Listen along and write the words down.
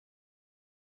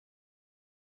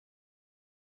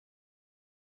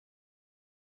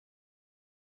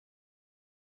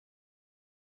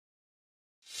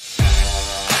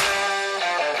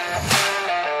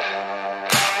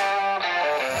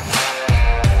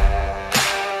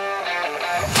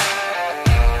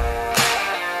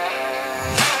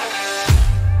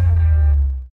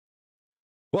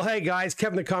Hey guys,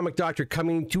 Kevin the Comic Doctor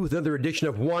coming to you with another edition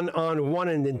of One on One,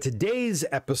 and in today's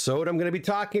episode I'm going to be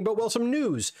talking about, well, some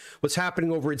news, what's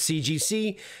happening over at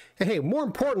CGC, and hey, more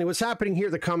importantly, what's happening here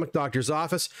at the Comic Doctor's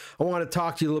office. I want to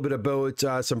talk to you a little bit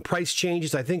about some price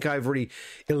changes. I think I've already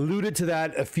alluded to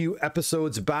that a few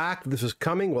episodes back. This was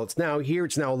coming. Well, it's now here.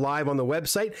 It's now live on the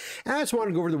website. And I just wanted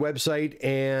to go over the website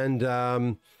and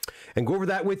go over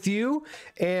that with you.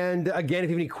 And again,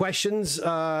 if you have any questions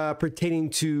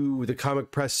pertaining to the comic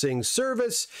pressing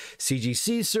service,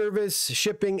 CGC service,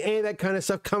 shipping, any of that kind of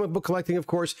stuff, comic book collecting, of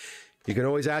course, you can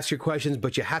always ask your questions,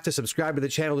 but you have to subscribe to the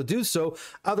channel to do so.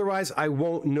 Otherwise, I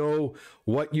won't know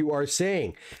what you are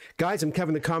saying. Guys, I'm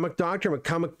Kevin the Comic Doctor. I'm a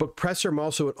comic book presser. I'm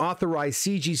also an authorized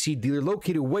CGC dealer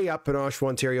located way up in Oshawa,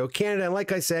 Ontario, Canada. And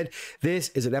like I said, this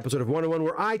is an episode of One-on-One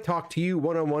where I talk to you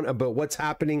one-on-one about what's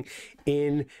happening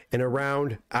in and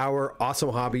around our awesome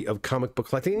hobby of comic book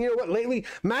collecting. And you know what? Lately,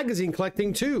 magazine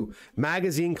collecting too.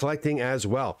 Magazine collecting as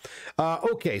well.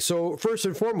 Okay, so first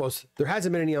and foremost, there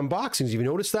hasn't been any unboxings. Have you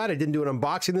noticed that? I didn't do an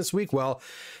unboxing this week. Well,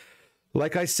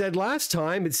 like I said last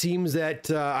time, it seems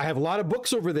that I have a lot of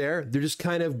books over there. They're just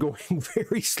kind of going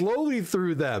very slowly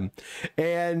through them.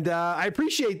 And I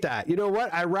appreciate that. You know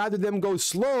what? I'd rather them go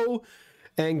slow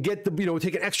and get the,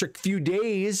 take an extra few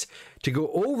days to go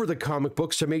over the comic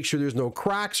books to make sure there's no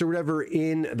cracks or whatever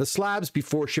in the slabs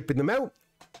before shipping them out.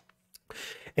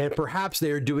 And perhaps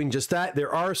they're doing just that.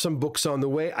 There are some books on the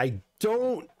way. I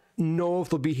don't know if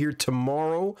they'll be here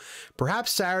tomorrow,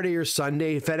 perhaps Saturday or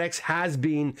Sunday. FedEx has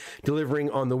been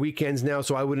delivering on the weekends now,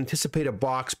 so I would anticipate a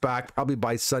box back probably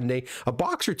by Sunday, a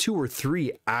box or two or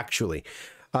three actually.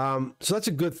 So that's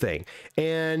a good thing.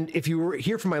 And if you were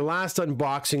here for my last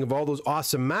unboxing of all those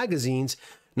awesome magazines,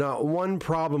 not one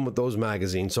problem with those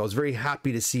magazines, so I was very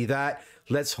happy to see that.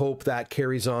 Let's hope that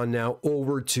carries on now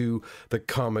over to the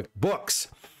comic books.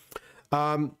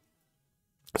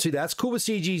 See, that's cool with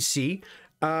CGC.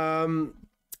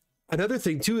 Another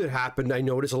thing too that happened, I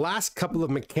noticed the last couple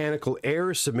of mechanical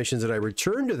error submissions that I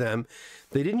returned to them,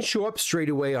 they didn't show up straight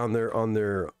away on their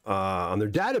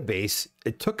database.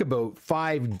 It took about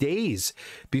 5 days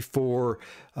before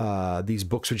these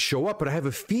books would show up, but I have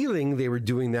a feeling they were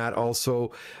doing that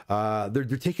also. They're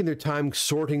taking their time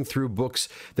sorting through books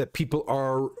that people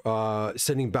are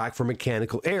sending back for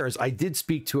mechanical errors. I did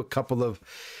speak to a couple of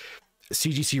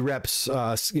CGC reps,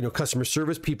 customer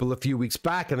service people a few weeks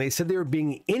back, and they said they were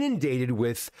being inundated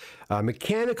with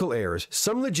mechanical errors,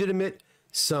 some legitimate,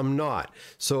 some not.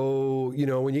 So,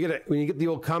 when you get the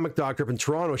old Comic Doctor up in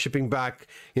Toronto shipping back,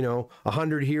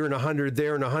 100 here and 100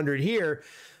 there and 100 here,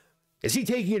 is he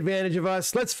taking advantage of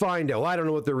us? Let's find out. I don't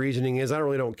know what the reasoning is. I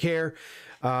really don't care.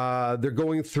 They're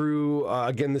going through,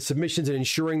 again, the submissions and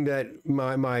ensuring that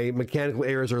my mechanical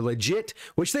errors are legit,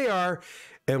 which they are,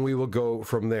 and we will go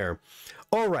from there.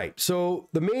 All right, so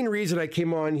the main reason I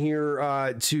came on here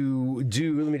to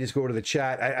do, let me just go to the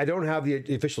chat. I don't have the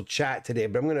official chat today,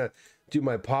 but I'm going to do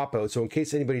my pop-out. So in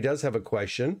case anybody does have a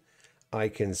question, I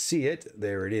can see it.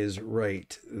 There it is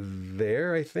right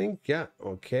there, I think. Yeah,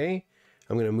 okay.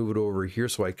 I'm going to move it over here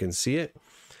so I can see it.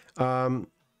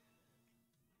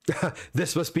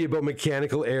 This must be about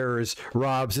mechanical errors.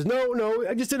 Rob says, no,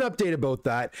 I just did an update about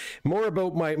that. More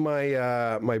about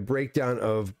my breakdown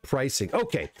of pricing.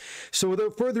 Okay, so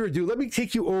without further ado, let me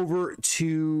take you over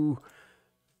to,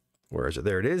 where is it?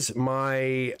 There it is,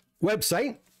 my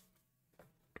website.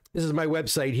 This is my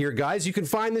website here, guys. You can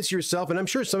find this yourself, and I'm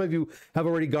sure some of you have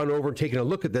already gone over and taken a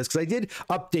look at this, because I did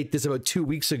update this about 2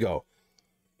 weeks ago.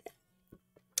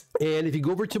 And if you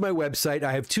go over to my website,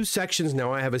 I have two sections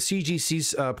now. I have a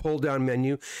CGC pull-down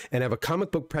menu, and I have a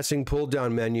comic book pressing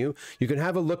pull-down menu. You can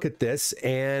have a look at this,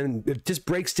 and it just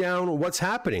breaks down what's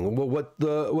happening, what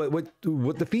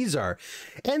the fees are.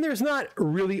 And there's not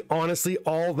really, honestly,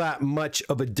 all that much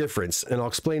of a difference, and I'll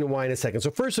explain why in a second. So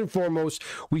first and foremost,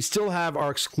 we still have our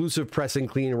exclusive press and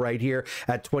clean right here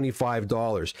at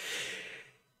 $25.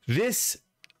 This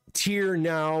tier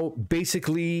now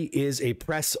basically is a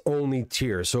press only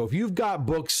tier. So if you've got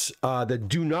books that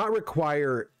do not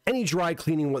require any dry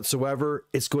cleaning whatsoever,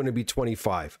 it's going to be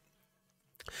 $25.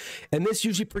 And this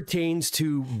usually pertains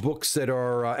to books that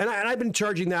are and I've been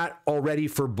charging that already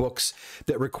for books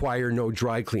that require no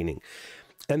dry cleaning.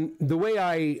 And the way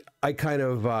I kind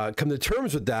of come to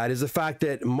terms with that is the fact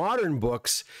that modern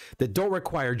books that don't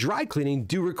require dry cleaning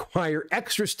do require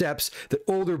extra steps that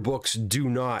older books do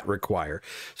not require.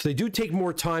 So they do take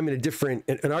more time in a different,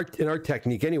 in our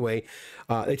technique anyway,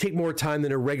 they take more time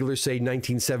than a regular, say,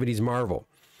 1970s Marvel.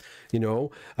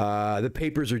 The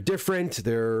papers are different.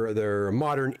 They're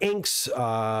modern inks,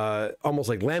 almost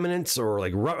like laminates or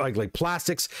like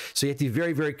plastics. So you have to be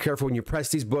very, very careful when you press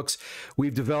these books.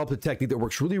 We've developed a technique that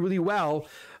works really, really well.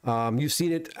 You've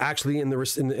seen it actually in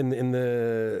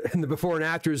the before and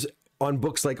afters on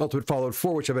books like Ultimate Fallout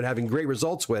 4, which I've been having great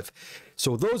results with.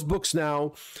 So those books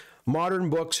now, modern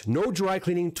books, no dry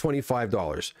cleaning,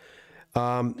 $25.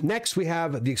 Next, we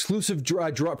have the exclusive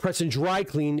press and dry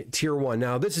clean tier 1.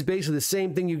 Now, this is basically the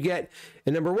same thing you get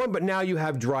in number 1, but now you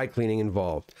have dry cleaning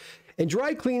involved. And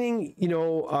dry cleaning,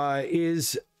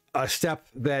 is a step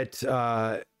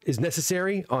that is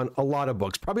necessary on a lot of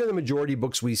books, probably on the majority of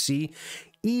books we see,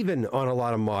 even on a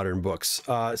lot of modern books.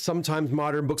 Sometimes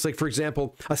modern books, like for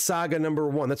example, a Saga number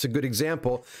 1, that's a good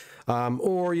example.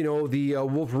 Or, the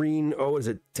Wolverine, is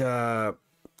it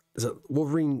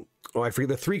Wolverine? Oh, I forget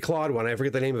the 3-clawed one. I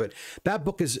forget the name of it. That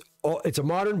book it's a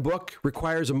modern book,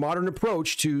 requires a modern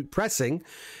approach to pressing,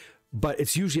 but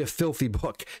it's usually a filthy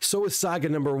book. So is Saga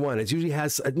number 1. It usually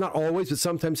has, not always, but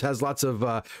sometimes has lots of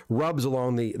rubs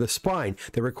along the spine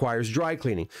that requires dry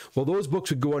cleaning. Well, those books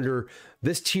would go under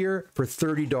this tier for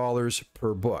 $30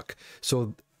 per book.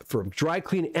 So for dry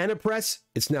clean and a press,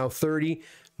 it's now $30.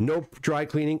 No dry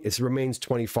cleaning, it remains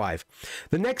 $25.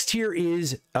 The next tier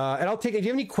is, and I'll take, if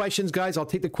you have any questions, guys, I'll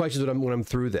take the questions when I'm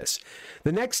through this.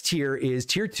 The next tier is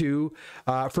tier 2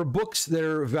 for books that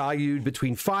are valued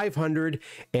between $500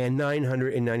 and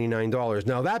 $999.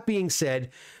 Now, that being said,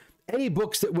 any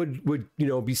books that would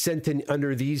be sent in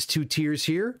under these 2 tiers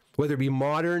here, whether it be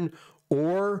modern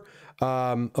or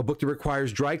a book that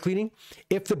requires dry cleaning,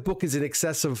 if the book is in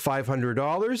excess of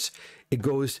 $500, it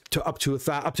goes to up to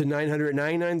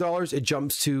 $999. It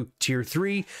jumps to tier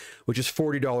 3, which is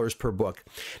 $40 per book.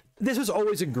 This was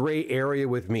always a gray area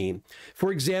with me.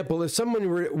 For example, if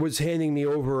someone was handing me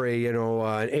over an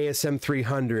ASM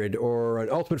 300 or an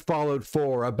Ultimate Fallout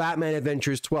 4, a Batman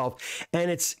Adventures 12,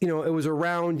 and it was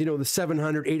around the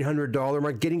 $700, $800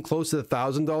 mark, getting close to the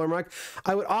 $1,000 mark,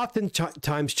 I would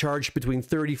oftentimes charge between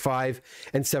 $35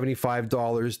 and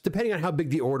 $75, depending on how big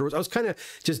the order was. I was kind of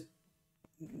just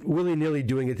willy-nilly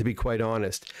doing it, to be quite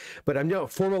honest, but I'm now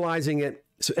formalizing it.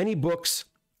 So any books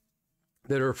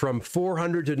that are from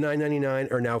 $400 to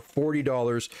 $999 are now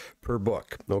 $40 per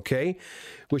book, okay?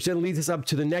 Which then leads us up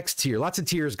to the next tier. Lots of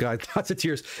tiers, guys, lots of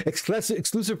tiers.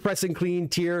 Exclusive press and clean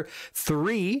tier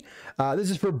 3.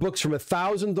 This is for books from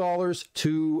 $1,000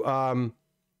 to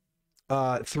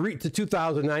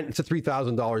 $2,009 to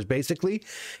 $3,000, basically,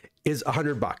 is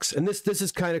 $100. And this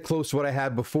is kind of close to what I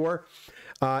had before.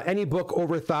 Any book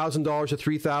over $1,000 to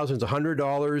 $3,000 is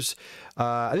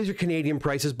 $100. These are Canadian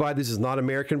prices, but this is not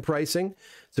American pricing.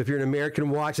 So if you're an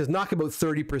American watch, it's knock about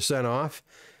 30% off,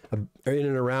 in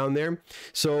and around there.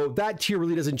 So that tier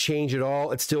really doesn't change at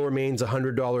all. It still remains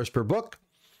 $100 per book.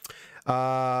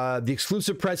 The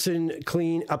exclusive press and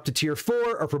clean up to tier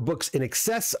 4 are for books in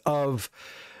excess of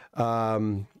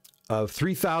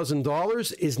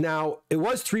 $3,000 is now, it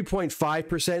was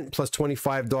 3.5% plus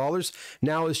 $25.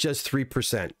 Now it's just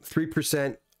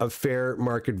 3% of fair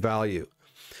market value.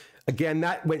 Again,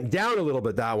 that went down a little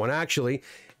bit, that one actually.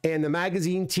 And the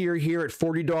magazine tier here at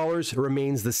 $40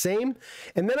 remains the same.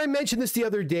 And then I mentioned this the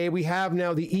other day, we have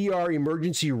now the ER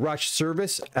Emergency Rush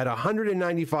Service at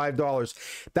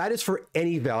 $195. That is for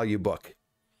any value book.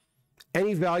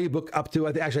 Any value book up to,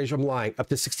 actually, I'm lying, up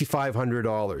to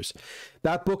 $6,500.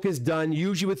 That book is done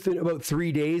usually within about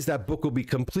 3 days. That book will be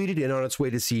completed and on its way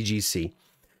to CGC.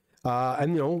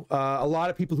 A lot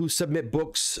of people who submit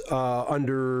books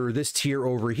under this tier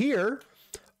over here,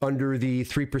 under the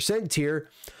 3% tier,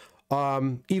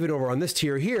 even over on this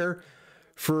tier here,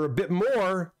 for a bit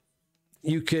more,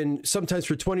 you can sometimes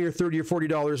for $20 or $30 or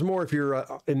 $40 more, if you're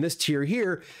in this tier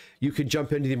here, you can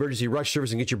jump into the emergency rush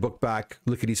service and get your book back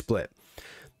lickety split.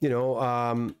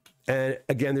 And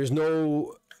again, there's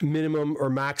no minimum or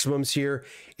maximums here.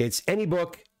 It's any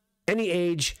book, any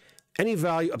age, any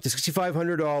value up to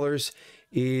 $6,500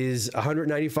 is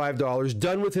 $195,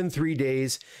 done within 3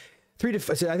 days. I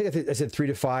said 3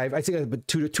 to 5. I think I put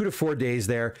 2 to 4 days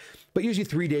there, but usually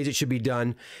 3 days it should be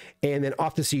done, and then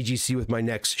off to CGC with my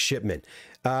next shipment.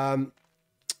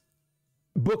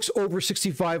 Books over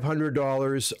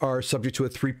 $6,500 are subject to a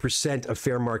 3% of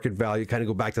fair market value. Kind of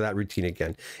go back to that routine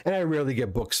again. And I rarely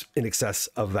get books in excess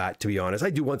of that, to be honest. I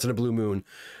do once in a blue moon.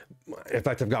 In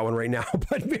fact, I've got one right now,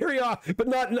 but very often, but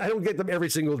not. I don't get them every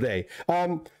single day.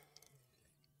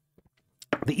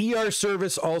 The ER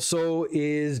service also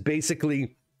is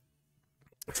basically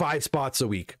 5 spots a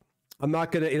week. I'm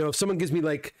not gonna, if someone gives me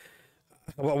like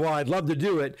Well, I'd love to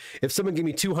do it. If someone gave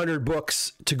me 200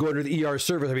 books to go under the ER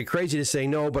service, I'd be crazy to say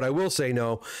no, but I will say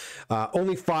no.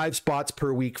 Only 5 spots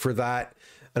per week for that.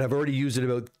 And I've already used it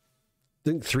about, I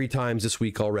think, 3 times this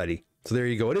week already. So there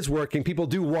you go. It is working. People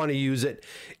do want to use it.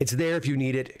 It's there if you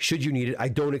need it, should you need it. I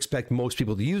don't expect most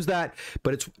people to use that,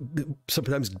 but it's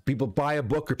sometimes people buy a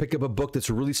book or pick up a book that's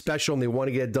really special and they want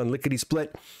to get it done lickety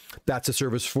split. That's a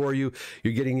service for you.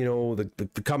 You're getting, you know, the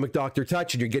Comic Doctor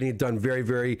touch, and you're getting it done very,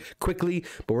 very quickly,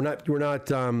 but we're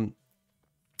not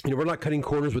you know, we're not cutting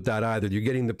corners with that either. You're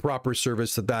getting the proper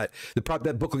service that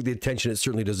book with the attention it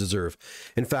certainly does deserve.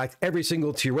 In fact, every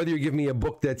single tier, whether you give me a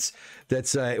book that's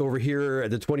over here at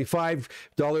the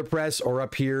 $25 press or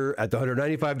up here at the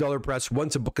 $195 press,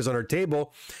 once a book is on our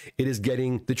table, it is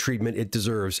getting the treatment it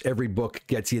deserves. Every book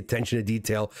gets the attention to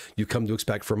detail you come to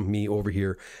expect from me over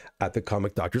here at the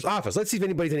Comic Doctor's office. Let's see if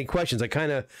anybody has any questions. I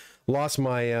kind of lost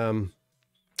my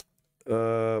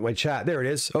my chat. There it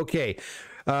is. Okay.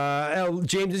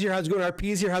 James is here. How's it going?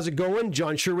 RP's here. How's it going?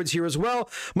 John Sherwood's here as well.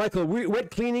 Michael, wet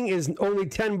cleaning is only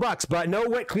 $10, but no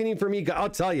wet cleaning for me. I'll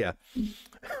tell you.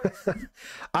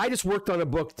 I just worked on a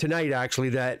book tonight, actually,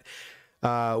 that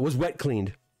was wet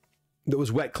cleaned.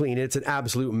 It's an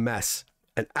absolute mess.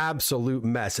 An absolute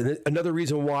mess. And another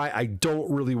reason why I don't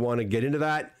really want to get into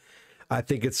that. I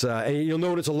think it's, and you'll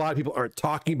notice a lot of people aren't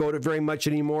talking about it very much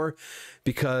anymore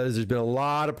because there's been a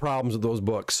lot of problems with those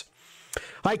books.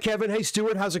 Hi, Kevin. Hey,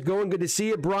 Stuart. How's it going? Good to see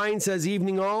you. Brian says,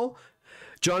 evening all.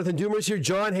 Jonathan Doomer's here.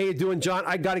 John, how you doing? John,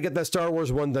 I got to get that Star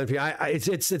Wars one done for you.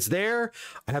 It's there.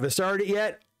 I haven't started it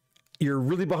yet. You're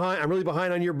really behind. I'm really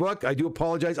behind on your book. I do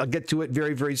apologize. I'll get to it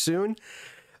very, very soon.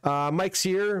 Mike's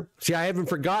here. See, I haven't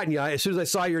forgotten you. As soon as I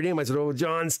saw your name, I said, oh,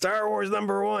 John, Star Wars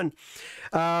 #1.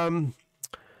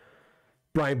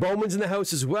 Brian Bowman's in the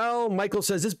house as well. Michael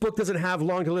says, this book doesn't have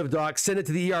long to live, Doc. Send it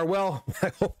to the ER. Well,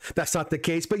 that's not the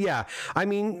case. But yeah, I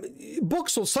mean,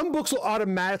 some books will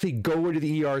automatically go into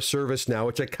the ER service now,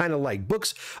 which I kind of like.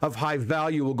 Books of high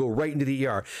value will go right into the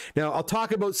ER. Now, I'll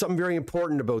talk about something very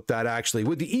important about that, actually.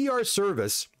 With the ER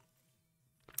service,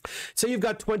 say you've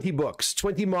got 20 books,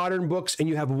 20 modern books, and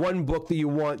you have one book that you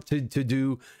want to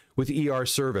do with the ER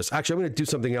service. Actually, I'm going to do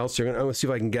something else here. I'm going to see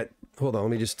if I can get, hold on,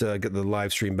 let me just get the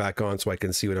live stream back on so I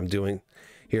can see what I'm doing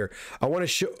here. I want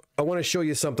to show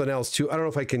you something else too. I don't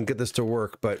know if I can get this to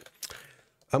work, but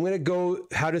I'm going to go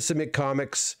how to submit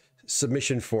comics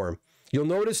submission form. You'll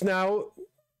notice now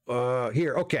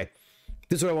here. Okay.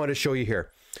 This is what I want to show you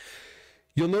here.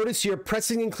 You'll notice here,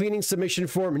 pressing and cleaning submission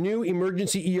form, new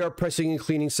emergency ER pressing and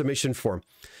cleaning submission form.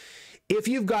 If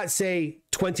you've got, say,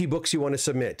 20 books you want to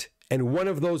submit, and one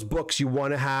of those books you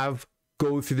want to have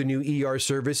go through the new ER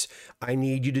service, I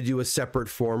need you to do a separate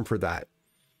form for that.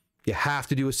 You have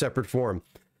to do a separate form.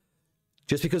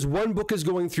 Just because one book is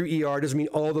going through ER doesn't mean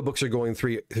all the books are going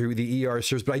through the ER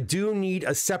service, but I do need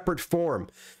a separate form.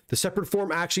 The separate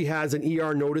form actually has an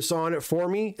ER notice on it for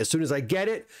me. As soon as I get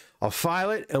it, I'll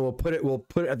file it and we'll put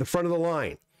it at the front of the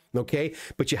line. Okay?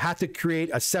 But you have to create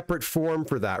a separate form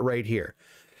for that right here.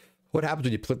 What happens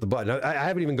when you click the button? I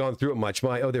haven't even gone through it much.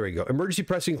 Oh, there we go. Emergency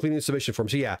pressing and cleaning submission form.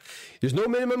 So yeah, there's no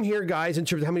minimum here, guys, in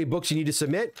terms of how many books you need to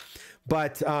submit.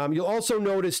 But you'll also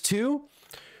notice too,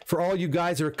 for all you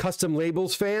guys that are custom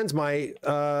labels fans,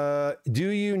 do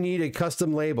you need a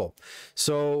custom label?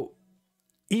 So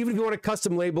even if you want a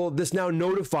custom label, this now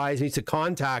notifies me to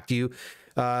contact you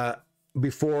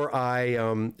before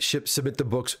I submit the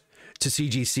books to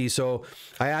CGC. So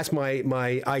I asked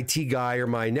my IT guy or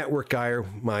my network guy or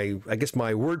I guess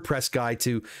my WordPress guy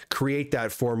to create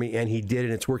that for me, and he did,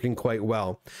 and it's working quite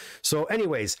well. So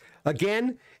anyways,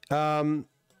 again,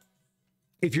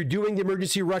 if you're doing the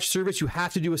emergency rush service, you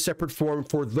have to do a separate form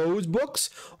for those books.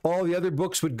 All the other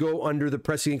books would go under the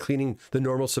pressing and cleaning, the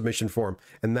normal submission form,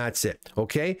 and that's it.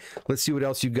 Okay, let's see what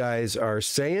else you guys are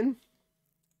saying.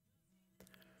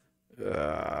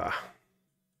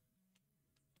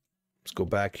 Let's go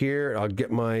back here. I'll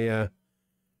get my,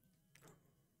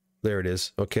 there it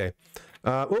is. Okay.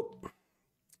 Oh,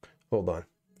 hold on.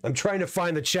 I'm trying to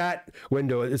find the chat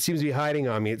window. It seems to be hiding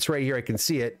on me. It's right here. I can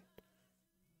see it.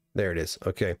 There it is.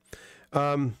 Okay.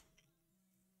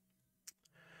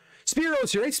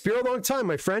 Spiro's here. Hey, Spiro, long time,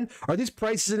 my friend. Are these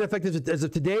prices ineffective as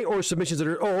of today or submissions that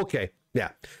are, oh, okay.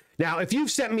 Yeah. Now, if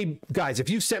you've sent me, guys, if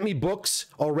you've sent me books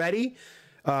already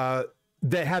that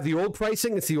have the old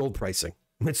pricing, it's the old pricing.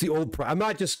 It's the old price. I'm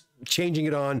not just changing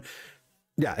it on.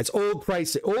 Yeah, it's old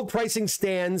pricing. Old pricing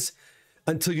stands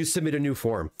until you submit a new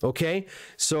form. Okay.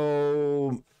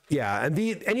 So yeah. And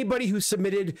anybody who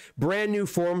submitted brand new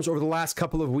forms over the last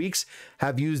couple of weeks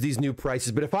have used these new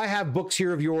prices. But if I have books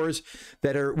here of yours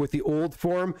that are with the old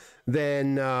form,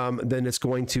 then it's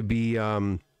going to be,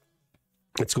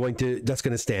 that's going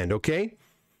to stand. Okay.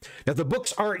 Now, if the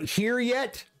books aren't here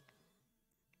yet,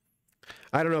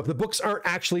 I don't know if the books aren't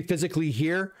actually physically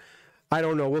here. I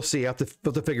don't know. We'll see. I have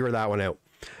to figure that one out.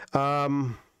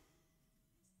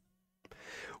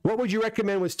 What would you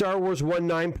recommend with Star Wars 1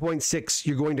 9.6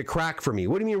 you're going to crack for me?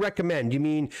 What do you mean recommend? You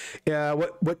mean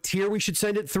what tier we should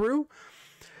send it through?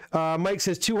 Mike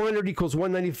says 200 equals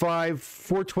 195,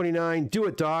 429. Do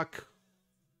it, Doc.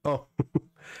 Oh,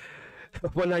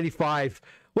 195.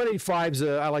 185's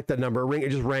I like that number. It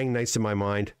just rang nice in my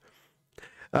mind.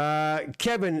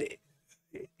 Kevin,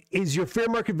 is your fair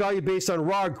market value based on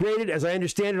raw or graded? As I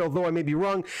understand it, although I may be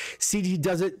wrong, CG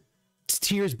does it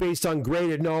tiers based on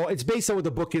graded. No, it's based on what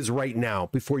the book is right now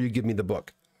before you give me the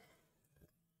book.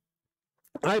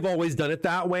 I've always done it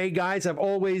that way, guys. I've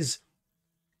always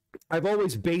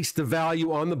based the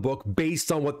value on the book based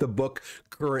on what the book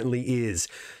currently is.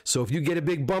 So if you get a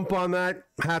big bump on that,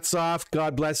 hats off.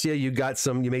 God bless you. You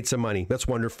made some money. That's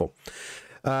wonderful.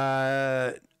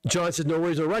 John says, no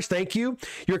worries, no rush. Thank you.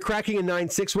 You're cracking a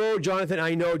 9.6. Whoa, Jonathan,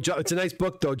 I know. It's a nice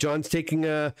book, though. John's taking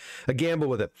a gamble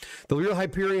with it. The Real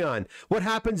Hyperion. What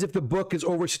happens if the book is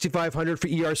over 6,500 for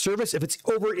ER service? If it's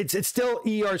over, it's still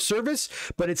ER service,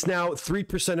 but it's now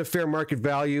 3% of fair market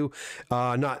value,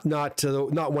 not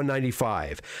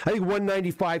 195. I think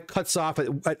 195 cuts off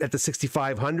at the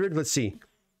 6,500. Let's see.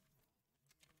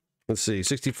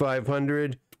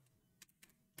 6,500.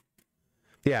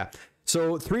 Yeah.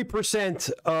 So 3%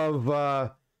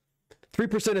 of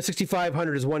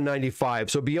 6,500 is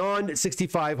 195. So beyond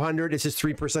 6,500, it's just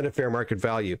 3% of fair market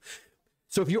value.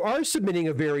 So if you are submitting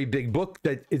a very big book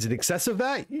that is in excess of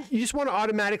that, you just want to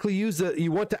automatically use the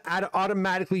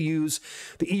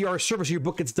ER service. So your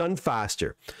book gets done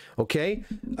faster. Okay,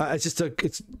 just want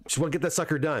to get that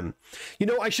sucker done. You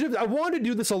know, I wanted to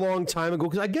do this a long time ago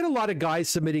because I get a lot of guys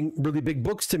submitting really big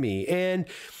books to me, and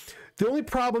the only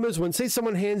problem is when, say,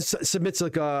 someone submits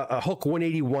like a Hulk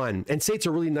 181, and say it's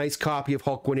a really nice copy of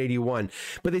Hulk 181,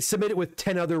 but they submit it with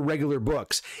 10 other regular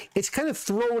books. It's kind of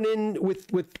thrown in with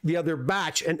the other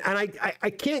batch, and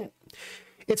I can't.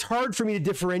 It's hard for me to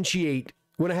differentiate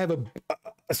when I have a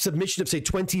submission of, say,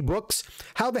 20 books.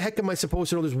 How the heck am I supposed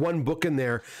to know there's one book in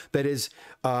there that is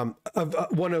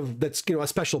that's a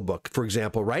special book, for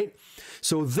example, right?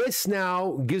 So this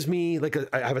now gives me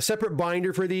I have a separate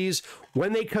binder for these.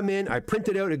 When they come in, I print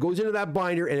it out. It goes into that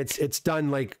binder, and it's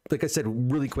done like I said,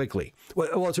 really quickly.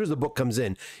 Well, as soon as the book comes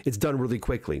in, it's done really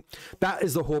quickly. That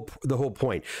is the whole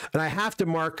point. And I have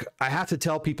to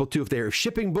tell people too, if they're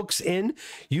shipping books in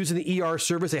using the ER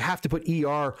service, they have to put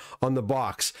ER on the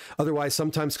box. Otherwise,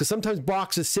 sometimes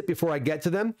boxes sit before I get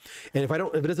to them, and if I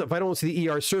don't see the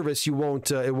ER service, it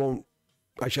won't.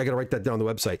 Actually, I got to write that down on the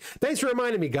website. Thanks for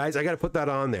reminding me, guys. I got to put that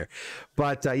on there.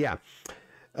 But yeah,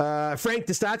 Frank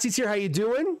DeStatsi's here. How you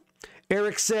doing?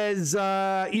 Eric says,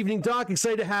 "Evening, Doc.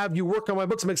 Excited to have you work on my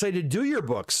books. I'm excited to do your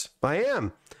books. I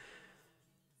am."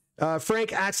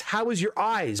 Frank asks, "How is your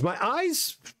eyes?" My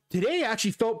eyes today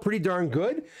actually felt pretty darn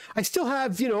good. I still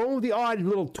have, the odd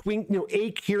little twink,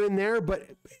 ache here and there, but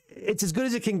it's as good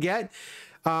as it can get.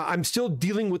 I'm still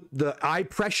dealing with the eye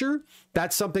pressure.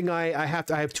 That's something I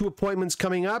have 2 appointments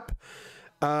coming up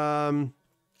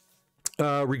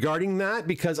regarding that,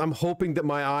 because I'm hoping that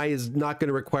my eye is not going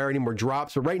to require any more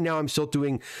drops. But right now I'm still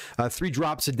doing 3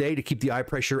 drops a day to keep the eye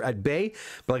pressure at bay.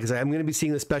 But like I said, I'm going to be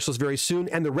seeing the specialist very soon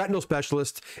and the retinal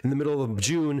specialist in the middle of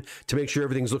June to make sure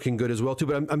everything's looking good as well too.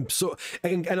 But I'm so,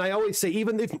 and I always say,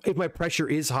 even if my pressure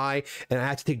is high and I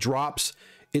have to take drops,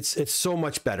 it's so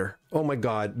much better. Oh my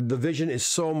God, the vision is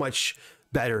so much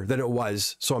better than it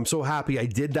was. So I'm so happy I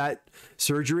did that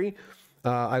surgery.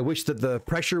 I wish that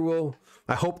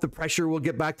I hope the pressure will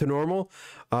get back to normal.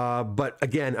 But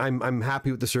again, I'm happy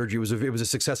with the surgery. It was a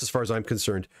success as far as I'm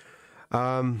concerned.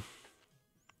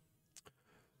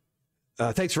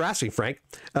 Thanks for asking, Frank.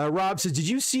 Rob says, did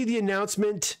you see the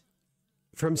announcement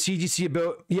from CGC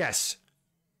about, yes.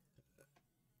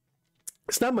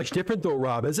 It's not much different though,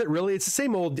 Rob, is it really? It's the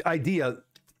same old idea.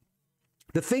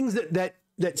 The things that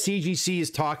CGC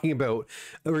is talking about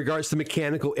in regards to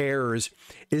mechanical errors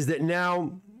is that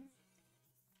now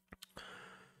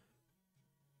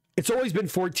it's always been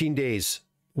 14 days.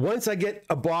 Once I get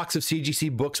a box of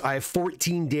CGC books, I have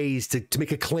 14 days to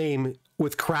make a claim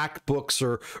with crack books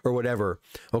or whatever.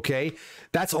 Okay.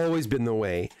 That's always been the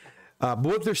way. But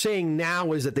what they're saying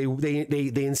now is that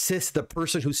they insist the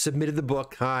person who submitted the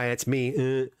book, hi, it's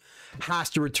me,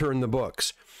 has to return the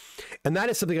books. And that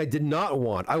is something I did not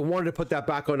want. I wanted to put that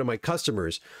back onto my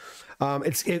customers.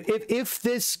 If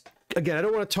this, again, I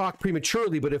don't want to talk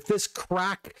prematurely, but if this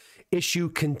crack issue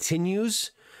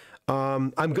continues,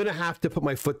 I'm going to have to put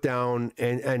my foot down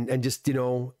and just, you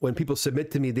know, when people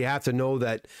submit to me, they have to know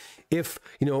that if,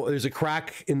 you know, there's a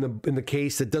crack in the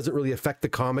case that doesn't really affect the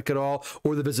comic at all,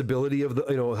 or the visibility of the,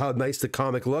 you know, how nice the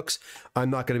comic looks, I'm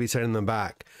not going to be sending them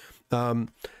back.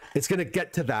 It's going to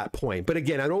get to that point. But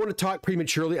again, I don't want to talk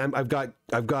prematurely. I've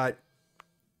got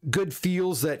good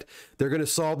feels that they're going to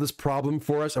solve this problem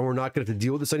for us and we're not going to have to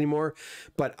deal with this anymore.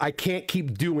 But I can't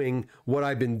keep doing what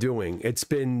I've been doing. It's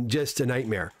been just a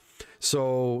nightmare.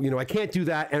 So, you know, I can't do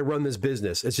that and run this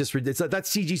business. It's just, that's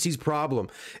CGC's problem.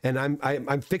 And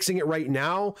I'm fixing it right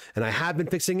now. And I have been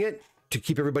fixing it to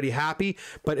keep everybody happy,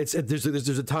 but there's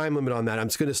a time limit on that. I'm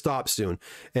just going to stop soon.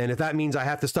 And if that means I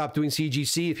have to stop doing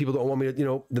CGC, if people don't want me to, you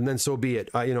know, then so be it.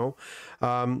 You know,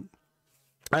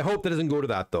 I hope that doesn't go to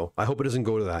that though. I hope it doesn't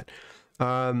go to that.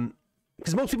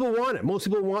 Because most people want it. Most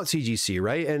people want CGC,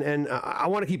 right? And I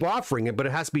want to keep offering it, but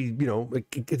it has to be, you know,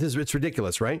 it's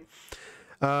ridiculous, right?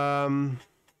 The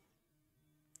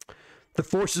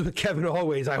forces with Kevin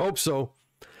always. I hope so.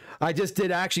 I just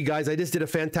did, actually, guys, I just did a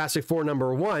Fantastic Four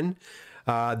 #1,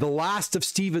 the last of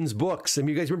Steven's books. And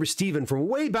you guys remember Steven from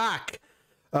way back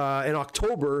in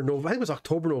October, I think it was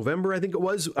October, November, I think it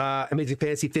was, Amazing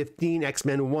Fantasy 15,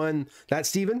 X-Men 1, that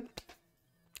Steven.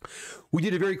 We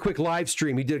did a very quick live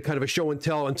stream. We did kind of a show and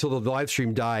tell until the live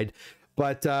stream died.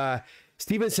 But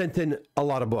Steven sent in a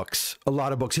lot of books,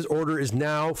 His order is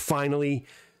now finally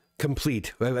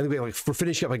complete. I think we're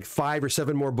finishing up like 5 or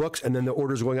 7 more books, and then the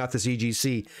order's going out to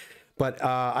CGC. But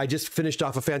I just finished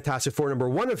off a Fantastic Four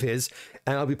 #1 of his,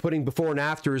 and I'll be putting before and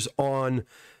afters on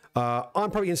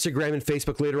probably Instagram and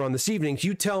Facebook later on this evening.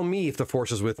 You tell me if the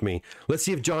force is with me. Let's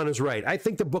see if John is right. I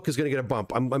think the book is going to get a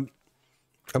bump. I'm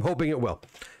hoping it will.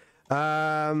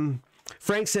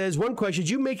 Frank says, one question: did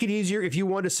you make it easier if you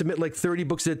want to submit like 30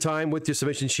 books at a time with your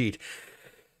submission sheet?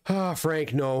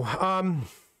 Frank, no.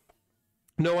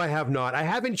 No, I have not. I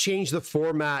haven't changed the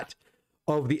format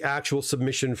of the actual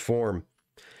submission form.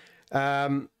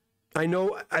 I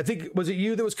think, was it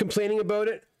you that was complaining about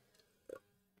it?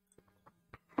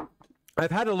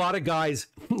 I've had a lot of guys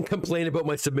complain about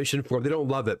my submission form. They don't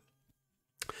love it.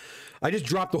 I just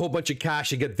dropped a whole bunch of cash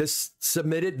to get this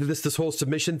submitted, this whole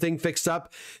submission thing fixed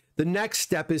up. The next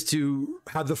step is to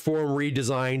have the form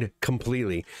redesigned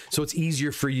completely, so it's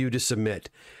easier for you to submit.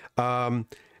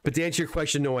 But to answer your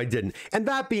question, no, I didn't. And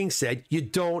that being said, you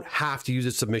don't have to use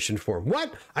a submission form.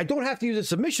 What? I don't have to use a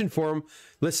submission form?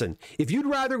 Listen, if you'd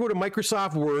rather go to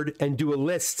Microsoft Word and do a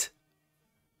list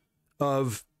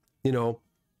of, you know,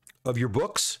 of your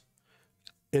books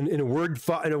in a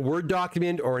Word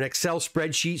document or an Excel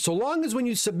spreadsheet, so long as when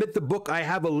you submit the book, I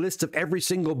have a list of every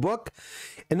single book,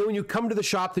 and then when you come to the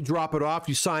shop to drop it off,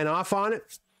 you sign off on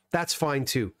it, that's fine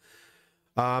too.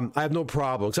 I have no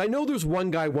problems. I know there's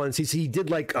one guy once, he did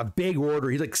like a big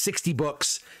order. He like 60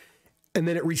 books, and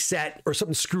then it reset or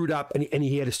something screwed up, and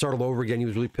he had to start all over again. He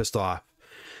was really pissed off.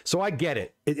 So I get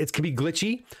it. It can be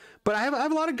glitchy, but I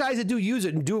have a lot of guys that do use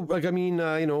it and do, like, I mean,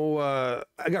 I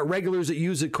got regulars that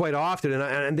use it quite often,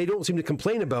 and they don't seem to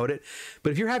complain about it.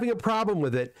 But if you're having a problem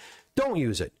with it, don't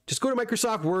use it. Just go to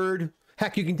Microsoft Word.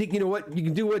 Heck, you can think, you know what, you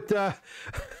can do what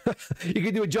you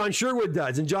can do what John Sherwood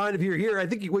does. And John, if you're here, I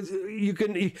think you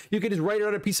can just write it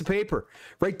on a piece of paper.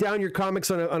 Write down your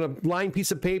comics on a lined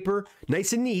piece of paper,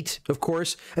 nice and neat, of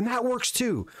course, and that works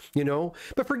too, you know.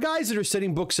 But for guys that are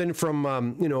sending books in from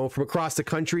from across the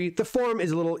country, the form is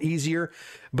a little easier.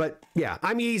 But yeah,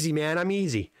 I'm easy, man. I'm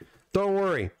easy. Don't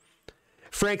worry.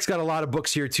 Frank's got a lot of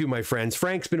books here too, my friends.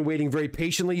 Frank's been waiting very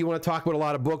patiently. You want to talk about a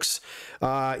lot of books?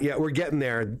 Yeah, we're getting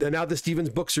there. And now the Stevens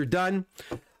books are done.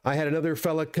 I had another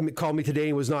fella call me today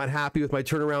and was not happy with my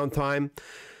turnaround time.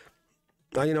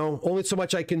 Only so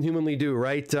much I can humanly do,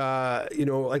 right?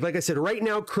 Like I said, right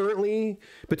now, currently,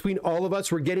 between all of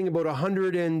us, we're getting about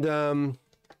 100 and...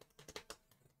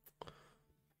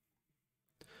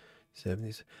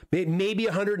 70s, maybe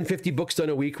 150 books done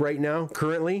a week right now,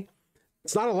 currently.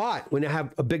 It's not a lot when you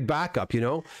have a big backup,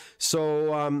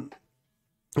 So,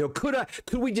 could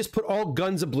we just put all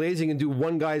guns a-blazing and do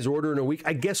one guy's order in a week?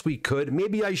 I guess we could.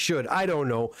 Maybe I should. I don't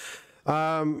know.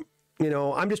 I'm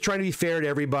just trying to be fair to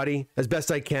everybody as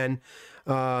best I can.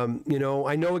 I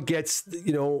know it gets,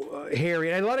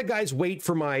 hairy. And a lot of guys wait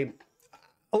for my,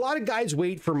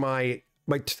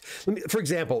 for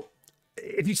example,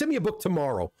 if you send me a book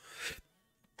tomorrow,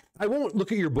 I won't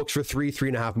look at your books for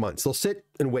 3.5 months. They'll sit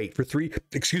and wait for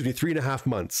 3.5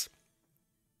 months.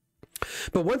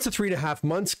 But once the 3.5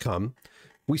 months come,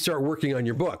 we start working on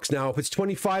your books. Now, if it's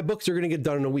 25 books, they're going to get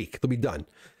done in a week. They'll be done.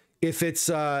 If it's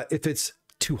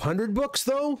 200 books,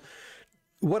 though,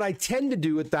 what I tend to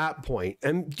do at that point,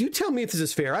 and you tell me if this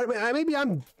is fair. Maybe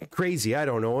I'm crazy. I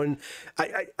don't know. And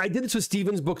I did this with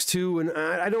Steven's books too. And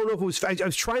I don't know if it was. I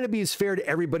was trying to be as fair to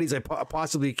everybody as I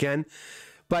possibly can.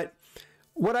 But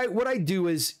what I do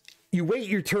is you wait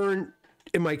your turn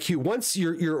in my queue. Once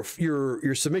your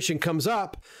submission comes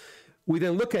up, we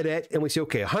then look at it and we say,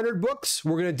 okay, 100 books.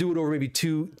 We're going to do it over maybe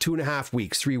 2.5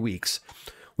 weeks, 3 weeks.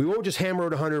 We won't just hammer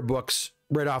out 100 books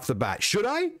right off the bat. Should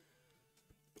I?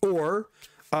 Or,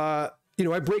 you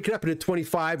know, I break it up into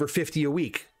 25 or 50 a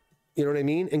week, you know what I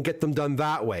mean? And get them done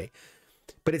that way.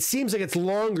 But it seems like it's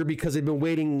longer because they've been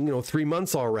waiting, you know, 3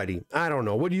 months already. I don't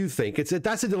know. What do you think?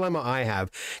 That's a dilemma I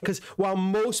have. Because while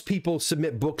most people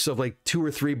submit books of like 2 or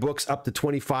 3 books up to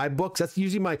 25 books, that's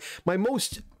usually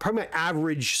probably my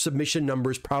average submission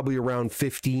number is probably around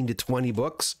 15 to 20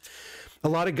 books. A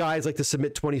lot of guys like to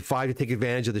submit 25 to take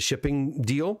advantage of the shipping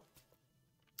deal.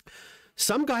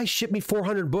 Some guys ship me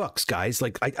 400 books, guys.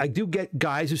 Like I do get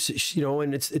guys who, you know,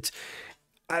 and it's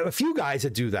I have a few guys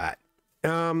that do that.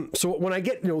 So when I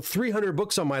get, you know, 300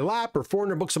 books on my lap or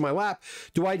 400 books on my lap,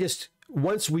 do I just,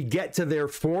 once we get to their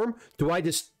form, do I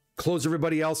just close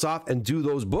everybody else off and do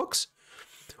those books?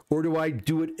 Or do I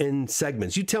do it in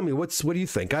segments? You tell me, what do you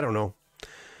think? I don't know.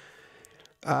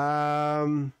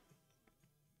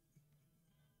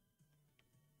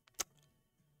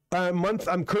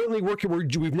 I'm currently working.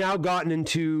 We've now gotten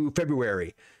into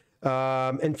February,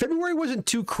 and February wasn't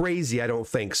too crazy, I don't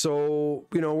think. So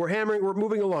you know, we're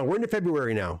moving along. We're into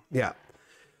February now. Yeah,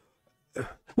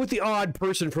 with the odd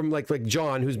person from like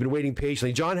John who's been waiting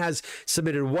patiently. John has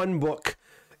submitted 1 book,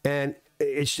 and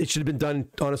it should have been done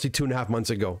honestly 2.5 months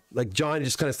ago. Like John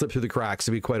just kind of slipped through the cracks,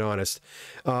 to be quite honest.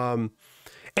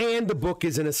 And the book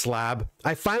is in a slab.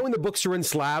 I find when the books are in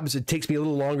slabs, it takes me a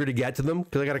little longer to get to them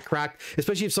because I got to crack,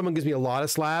 especially if someone gives me a lot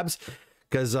of slabs.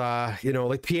 Because, you know,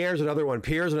 like Pierre's another one.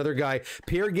 Pierre's another guy.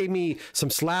 Pierre gave me some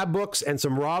slab books and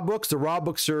some raw books. The raw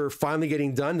books are finally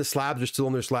getting done. The slabs are still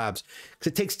in their slabs.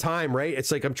 Because it takes time, right? It's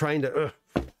like I'm trying to...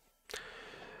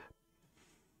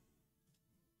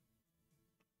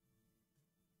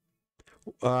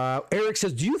 Eric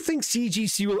says, do you think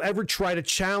CGC will ever try to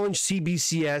challenge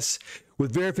CBCS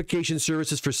with verification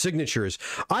services for signatures?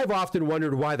 I've often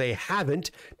wondered why they haven't,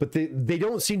 but they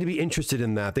don't seem to be interested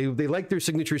in that. They like their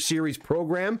signature series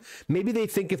program. Maybe they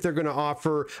think if they're going to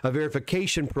offer a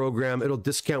verification program, it'll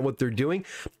discount what they're doing.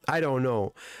 I don't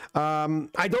know.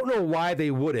 I don't know why they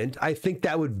wouldn't. I think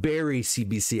that would bury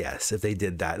CBCS if they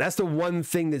did that. That's the one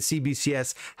thing that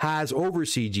CBCS has over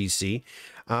CGC.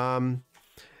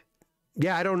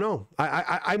 Yeah, I don't know.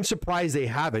 I'm surprised they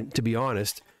haven't, to be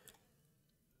honest.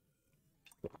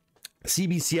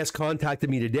 CBCS contacted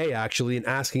me today, actually, and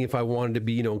asking if I wanted to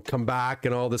be, you know, come back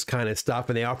and all this kind of stuff.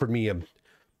 And they offered me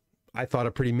I thought,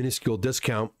 a pretty minuscule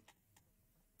discount.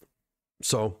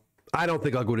 So I don't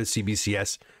think I'll go to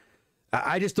CBCS.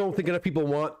 I just don't think enough people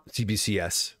want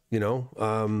CBCS, you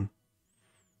know.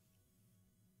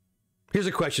 Here's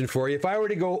a question for you. If I were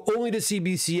to go only to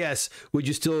CBCS, would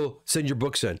you still send your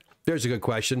books in? There's a good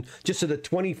question. Just to the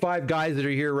 25 guys that are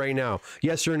here right now.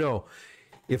 Yes or no?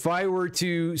 If I were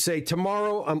to say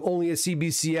tomorrow, I'm only a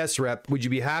CBCS rep, would you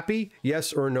be happy?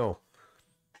 Yes or no?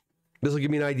 This will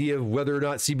give me an idea of whether or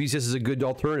not CBCS is a good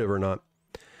alternative or not.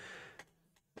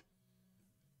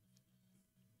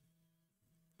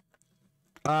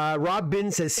 Rob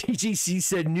Bin says CGC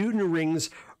said Newton rings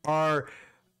are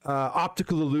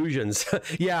optical illusions.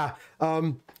 Yeah,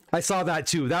 I saw that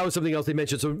too. That was something else they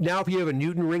mentioned. So now if you have a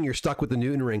Newton ring, you're stuck with the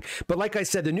Newton ring. But like I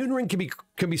said, the Newton ring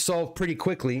can be solved pretty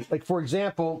quickly. Like for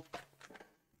example,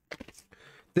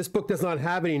 this book does not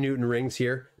have any Newton rings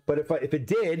here, but if it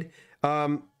did,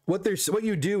 what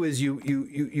you do is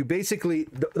you basically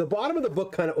the bottom of the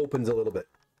book kind of opens a little bit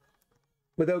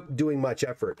without doing much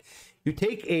effort. You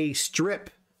take a strip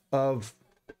of,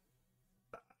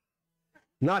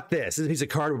 not this is a piece of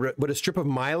cardboard, but a strip of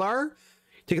Mylar.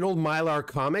 Take an old Mylar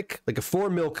comic, like a 4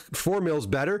 mil's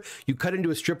better. You cut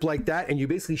into a strip like that, and you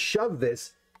basically shove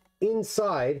this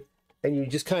inside, and you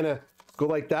just kind of go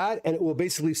like that, and it will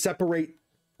basically separate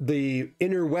the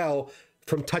inner well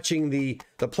from touching the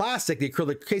plastic, the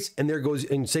acrylic case, and there goes,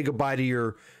 and say goodbye to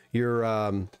your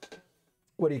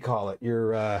what do you call it?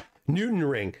 Your Newton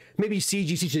ring. Maybe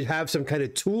CGC should have some kind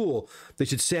of tool they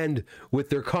should send with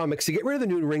their comics to get rid of the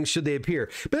Newton rings should they appear.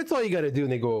 But that's all you got to do,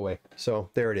 and they go away. So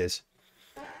there it is.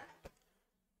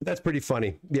 That's pretty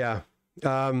funny. Yeah.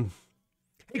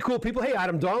 Hey, cool people. Hey,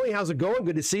 Adam Donnelly, how's it going?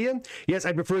 Good to see you. Yes,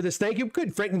 I prefer this. Thank you.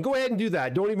 Good, Frank. Go ahead and do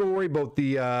that. Don't even worry about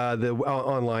the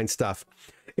online stuff.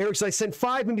 Eric says, I sent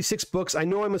 5, maybe 6 books. I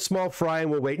know I'm a small fry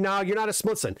and will wait. No, you're not a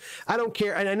listen. I don't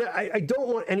care, and I don't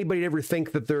want anybody to ever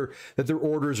think that their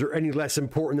orders are any less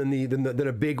important than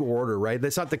a big order. Right?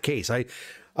 That's not the case.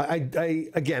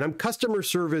 Again, I'm customer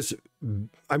service.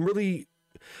 I'm really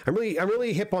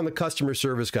hip on the customer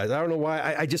service, guys. I don't know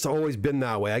why. I just always been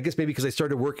that way. I guess maybe because I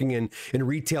started working in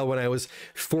retail when I was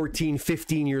 14,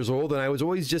 15 years old, and I was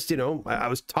always just, I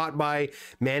was taught by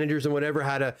managers and whatever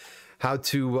how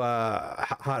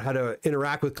to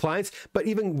interact with clients. But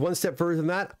even one step further than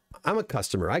that, I'm a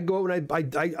customer. I go and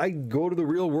I go to the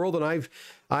real world, and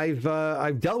I've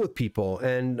dealt with people,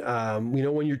 and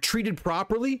when you're treated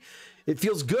properly, it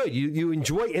feels good. You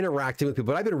enjoy interacting with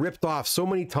people. But I've been ripped off so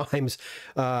many times.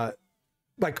 I've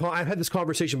had this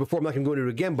conversation before. I'm not going to go into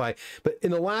it again. But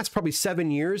in the last probably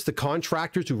 7 years, the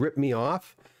contractors who ripped me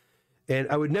off, and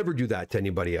I would never do that to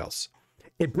anybody else.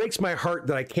 It breaks my heart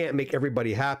that I can't make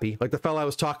everybody happy. Like the fellow I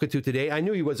was talking to today, I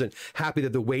knew he wasn't happy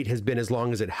that the wait has been as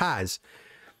long as it has.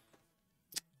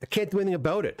 I can't do anything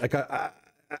about it. Like I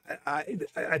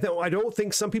don't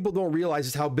think some people don't realize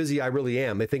just how busy I really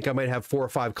am. They think I might have 4 or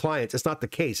 5 clients. It's not the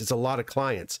case. It's a lot of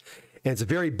clients, and it's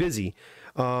very busy.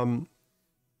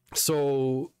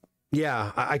 So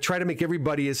yeah, I try to make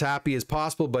everybody as happy as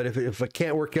possible. But if it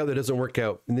can't work out, it doesn't work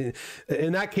out.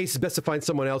 In that case, it's best to find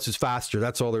someone else who's faster.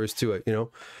 That's all there is to it.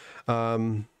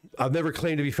 I've never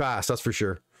claimed to be fast. That's for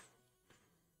sure.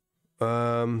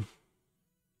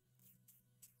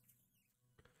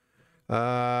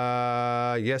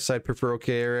 Yes, I prefer.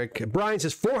 Okay, Eric. Brian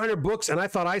says 400 books, and I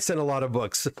thought I sent a lot of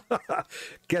books.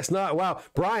 Guess not. Wow.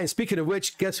 Brian, speaking of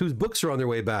which, guess whose books are on their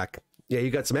way back? Yeah, you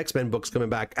got some X-Men books coming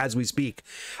back as we speak.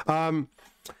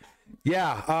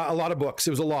 Yeah, a lot of books. It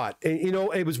was a lot. And,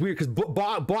 it was weird because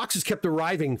boxes kept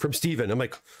arriving from Steven. I'm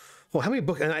like, well, how many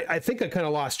books? And I think I kind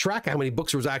of lost track of how many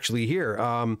books was actually here.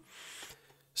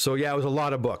 So, yeah, it was a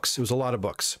lot of books. It was a lot of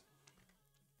books.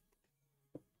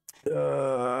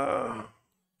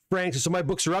 Frank, so my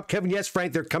books are up. Kevin, yes,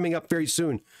 Frank, they're coming up very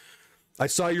soon. I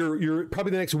saw your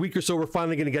probably the next week or so, we're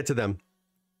finally going to get to them.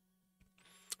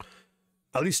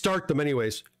 At least start them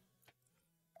anyways.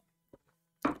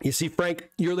 You see, Frank,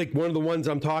 you're like one of the ones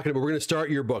I'm talking about. We're going to start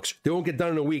your books. They won't get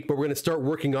done in a week, but we're going to start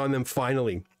working on them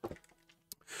finally.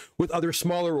 With other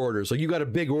smaller orders. Like you got a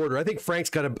big order. I think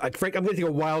Frank, I'm going to take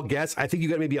a wild guess. I think you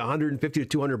got maybe 150 to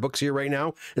 200 books here right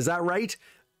now. Is that right?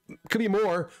 Could be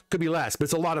more, could be less, but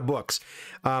it's a lot of books.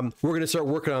 We're going to start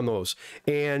working on those.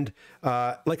 And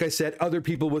like I said, other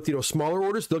people with, smaller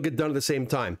orders, they'll get done at the same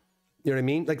time. You know what I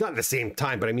mean? Like not at the same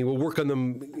time, but I mean, we'll work on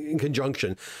them in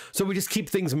conjunction. So we just keep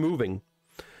things moving.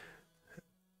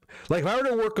 Like if I were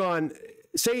to work on,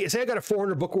 say I got a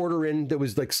 400 book order in that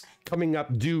was like coming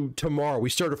up due tomorrow.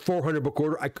 We start a 400 book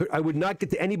order. I would not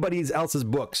get to anybody else's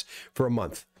books for a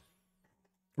month.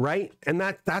 Right? And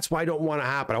that's why I don't want to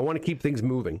happen. I want to keep things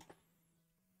moving.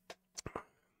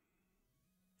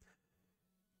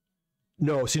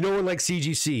 No, see, no one likes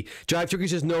CGC. Jive Turkey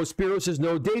says no. Spiro says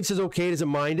no. Dave says okay, doesn't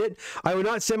mind it. I would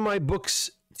not send my books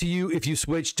to you if you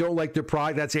switch. Don't like their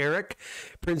product. That's Eric.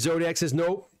 Prince Zodiac says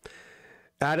no.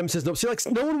 Adam says no. See, like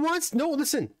no one wants. No,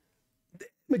 listen.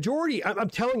 Majority.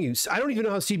 I'm telling you. I don't even know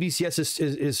how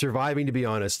CBCS is surviving. To be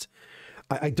honest,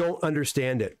 I don't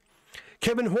understand it.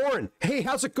 Kevin Horn. Hey,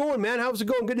 how's it going, man? How's it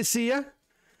going? Good to see you.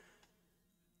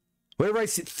 Whenever I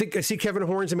see Kevin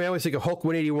Horns, I always think of Hulk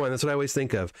 181. That's what I always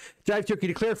think of. Jive Turkey,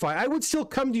 to clarify, I would still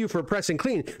come to you for a press and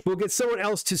clean. We'll get someone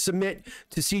else to submit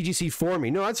to CGC for me.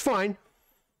 No, that's fine.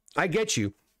 I get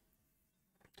you.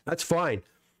 That's fine.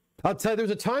 I'll tell you, there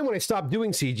was a time when I stopped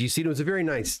doing CGC. And it was a very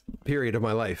nice period of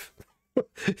my life.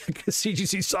 Because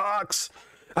CGC sucks.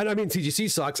 I mean, CGC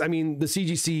sucks. I mean, the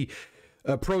CGC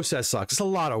process sucks. It's a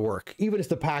lot of work. Even if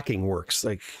the packing works.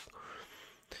 Like...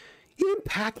 Even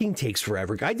packing takes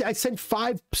forever. I sent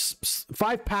five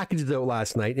packages out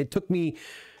last night. It took me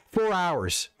 4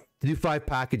 hours to do 5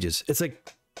 packages. It's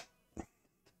like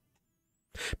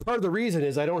part of the reason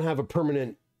is I don't have a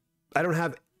permanent. I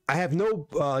have no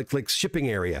like shipping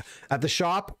area at the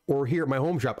shop or here at my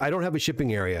home shop. I don't have a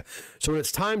shipping area. So when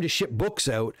it's time to ship books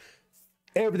out,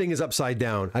 everything is upside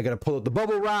down. I got to pull out the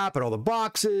bubble wrap and all the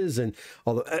boxes and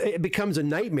it becomes a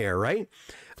nightmare, right?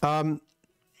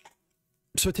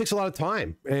 So it takes a lot of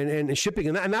time and shipping,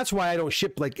 and that's why I don't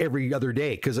ship like every other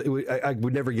day, because I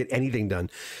would never get anything done.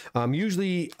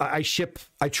 Usually I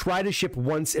try to ship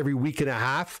once every week and a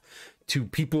half to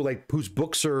people like whose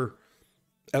books are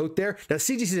out there. Now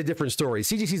CGC is a different story.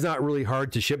 CGC is not really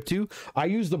hard to ship to. I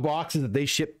use the boxes that they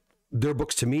ship their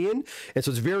books to me in, and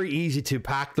so it's very easy to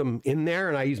pack them in there.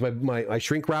 And I use I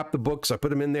shrink wrap the books, I put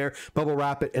them in there, bubble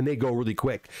wrap it, and they go really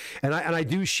quick. And I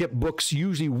do ship books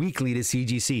usually weekly to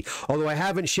CGC, although I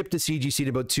haven't shipped to CGC in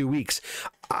about 2 weeks.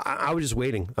 I was just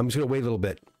waiting. I'm just going to wait a little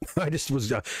bit. I just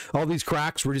was all these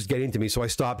cracks were just getting to me, so I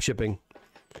stopped shipping.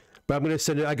 But I'm going to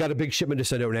send it. I got a big shipment to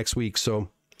send out next week, so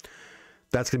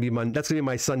that's gonna be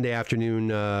my Sunday afternoon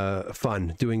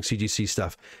fun doing CGC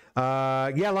stuff.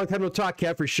 Yeah, long time no talk,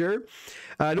 Kev, for sure.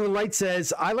 New Light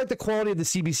says, I like the quality of the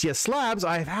CBCS slabs.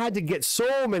 I've had to get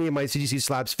so many of my CGC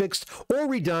slabs fixed or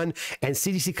redone, and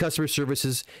CGC customer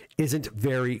services isn't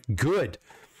very good.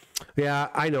 Yeah,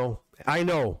 I know.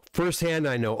 Firsthand,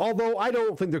 I know. Although I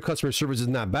don't think their customer service is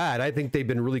not bad. I think they've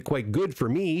been really quite good for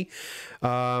me.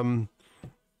 But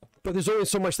there's only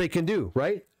so much they can do,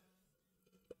 right?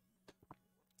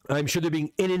 I'm sure they're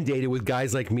being inundated with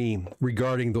guys like me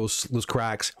regarding those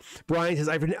cracks. Brian says,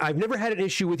 I've never had an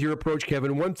issue with your approach,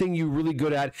 Kevin. One thing you're really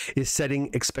good at is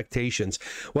setting expectations.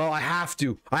 Well, I have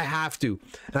to. And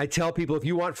I tell people, if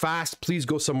you want fast, please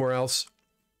go somewhere else.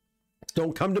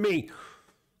 Don't come to me,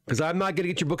 because I'm not going to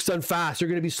get your books done fast. You're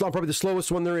going to be slow, probably the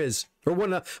slowest one there is. Or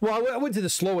one of, well, I went to the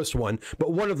slowest one,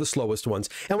 but one of the slowest ones.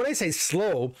 And when I say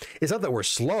slow, it's not that we're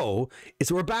slow, it's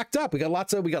that we're backed up. We got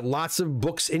lots of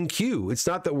books in queue. It's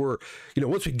not that we're,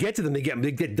 once we get to them,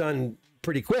 they get done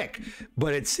pretty quick.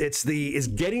 But it's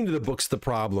getting to the books the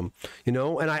problem,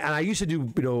 And I used to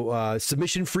do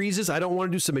submission freezes. I don't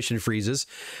want to do submission freezes.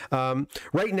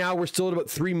 Right now we're still at about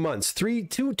 3 months, two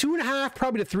and a half,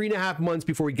 probably to 3.5 months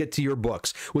before we get to your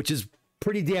books, which is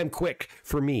pretty damn quick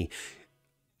for me,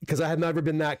 because I have never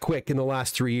been that quick in the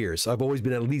last 3 years. I've always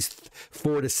been at least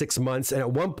 4 to 6 months, and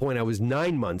at one point I was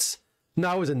 9 months. No,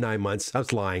 I wasn't 9 months. I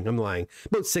was lying. I'm lying.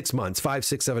 About 6 months, 5,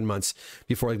 6, 7 months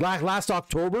before. Last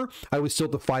October, I was still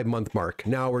at the 5-month mark.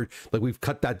 Now we've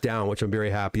cut that down, which I'm very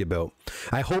happy about.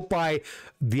 I hope by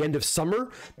the end of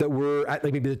summer that we're at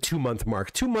maybe the 2-month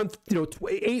mark. 2 month,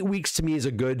 8 weeks to me is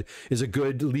a good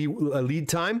lead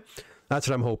time. That's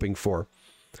what I'm hoping for.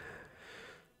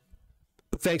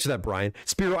 Thanks for that, Brian.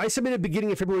 Spiro, I submitted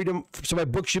beginning of February, so my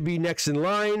book should be next in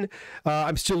line.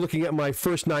 I'm still looking at my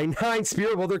first 9.9.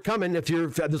 Spiro, well, they're coming. There's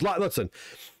a lot. Listen,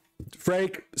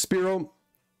 Frank, Spiro,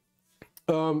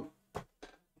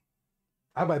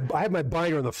 I have my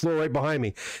binder on the floor right behind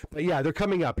me. But yeah, they're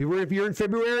coming up. If you're in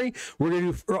February, we're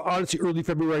going to do, honestly, early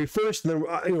February 1st, and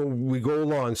then we go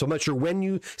along. So I'm not sure when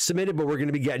you submitted, but we're going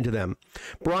to be getting to them.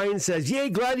 Brian says, yay,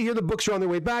 glad to hear the books are on their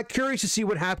way back. Curious to see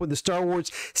what happened with the Star Wars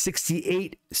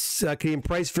 68 Canadian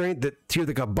price variant that tier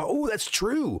that got. Oh, that's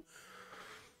true.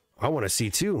 I want to see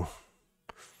too.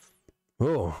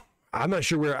 Oh, I'm not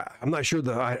sure where. I'm not sure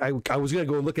I was going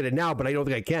to go and look at it now, but I don't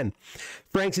think I can.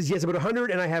 Frank says, yes, about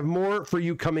 100, and I have more for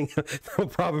you coming. No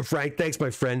problem, Frank. Thanks, my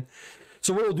friend.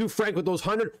 So what we'll do, Frank, with those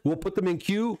 100, we'll put them in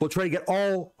queue. We'll try to get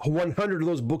all 100 of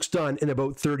those books done in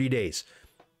about 30 days.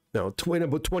 No, in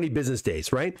about 20 business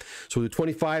days, right? So we'll do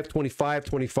 25, 25,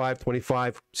 25,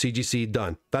 25, CGC,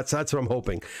 done. That's what I'm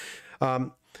hoping.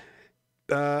 What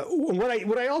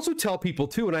I also tell people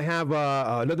too, and I have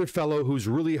another fellow who's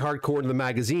really hardcore into the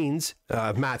magazines.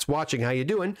 Matt's watching. How you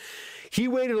doing? He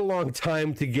waited a long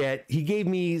time to get.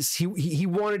 He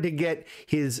wanted to get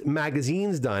his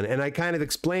magazines done, and I kind of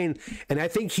explained. And I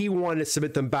think he wanted to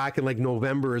submit them back in like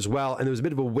November as well. And there was a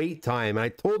bit of a wait time, and I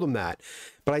told him that.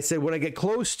 But I said, when I get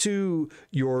close to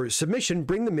your submission,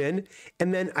 bring them in.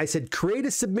 And then I said, create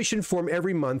a submission form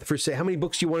every month for, say, how many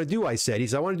books you want to do, I said. He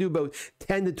said, I want to do about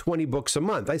 10 to 20 books a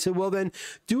month. I said, well, then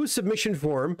do a submission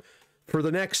form for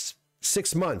the next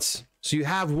 6 months. So you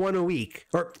have one a week.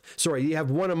 Or, sorry, you have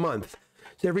one a month.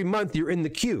 So every month you're in the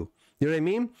queue. You know what I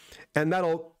mean? And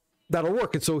that'll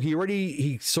work. And so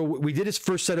so we did his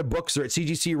first set of books. They're at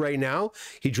CGC right now.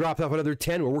 He dropped off another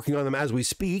 10. We're working on them as we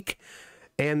speak.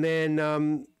 And then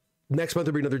next month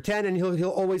there'll be another 10, and he'll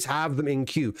always have them in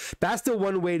queue. That's the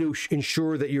one way to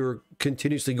ensure that you're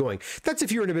continuously going. That's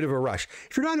if you're in a bit of a rush.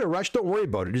 If you're not in a rush, don't worry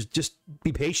about it. Just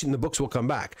be patient, and the books will come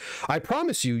back. I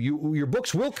promise you, your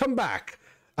books will come back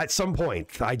at some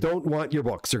point. I don't want your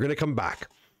books. They're going to come back.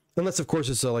 Unless, of course,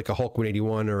 it's like a Hulk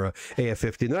 181 or a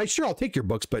AF-50. Then I'll take your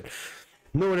books, but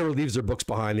no one ever leaves their books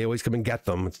behind. They always come and get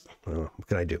them. What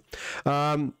can I do?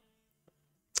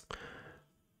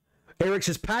 Eric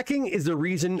says, packing is the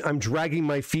reason I'm dragging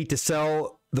my feet to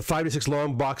sell the 5 to 6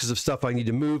 long boxes of stuff I need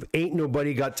to move. Ain't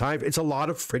nobody got time. It's a lot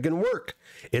of friggin' work.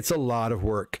 It's a lot of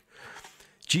work.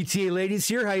 GTA ladies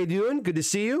here. How you doing? Good to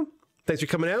see you. Thanks for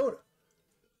coming out.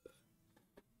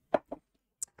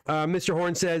 Mr.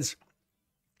 Horn says,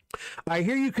 I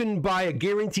hear you can buy a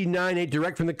guaranteed 9.8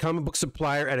 direct from the comic book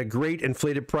supplier at a great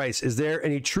inflated price. Is there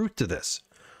any truth to this?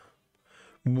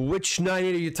 Which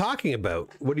 9.8 are you talking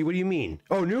about? What do you mean?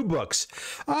 Oh, new books.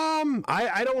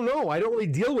 I don't know. I don't really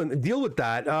deal with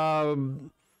that.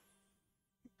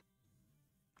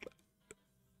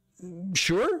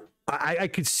 Sure. I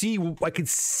could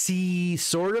see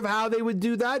sort of how they would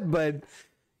do that, but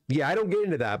yeah, I don't get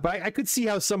into that. But I could see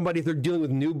how somebody, if they're dealing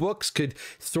with new books, could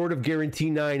sort of guarantee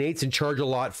 9.8s and charge a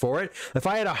lot for it. If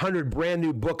I had 100 brand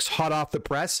new books hot off the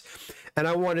press, and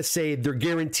I want to say they're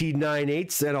guaranteed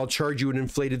 9.8s, then I'll charge you an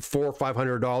inflated $400 or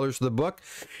 $500 for the book,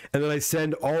 and then I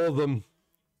send all of them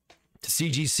to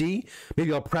CGC.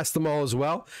 Maybe I'll press them all as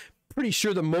well. Pretty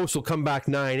sure that most will come back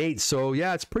 9.8. So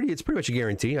yeah, it's pretty much a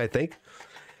guarantee, I think.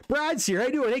 Brad's here. How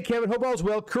you doing? Hey, Kevin. Hope all's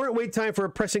well. Current wait time for a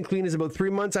press and clean is about 3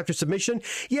 months after submission.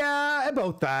 Yeah,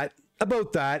 about that.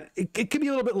 It could be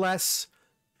a little bit less,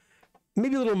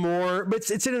 maybe a little more, but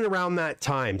it's in and around that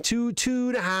time.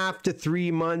 2.5 to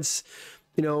 3 months.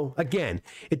 You know, again,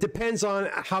 it depends on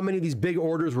how many of these big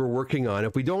orders we're working on.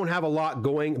 If we don't have a lot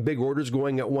going, big orders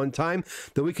going at one time,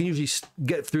 then we can usually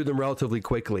get through them relatively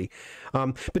quickly.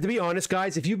 But to be honest,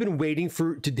 guys, if you've been waiting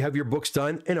to have your books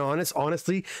done, and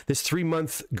honestly, this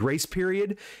 3-month grace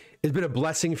period has been a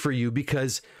blessing for you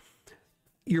because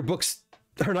your books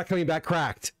are not coming back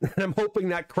cracked. And I'm hoping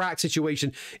that crack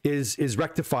situation is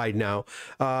rectified now.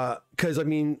 Because I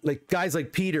mean, like guys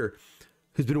like Peter,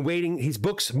 who's been waiting,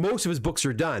 most of his books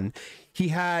are done.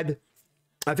 I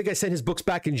think I sent his books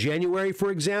back in January,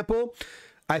 for example.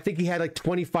 I think he had like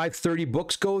 25, 30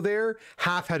 books go there.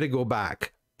 Half had to go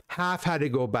back.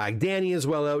 Danny as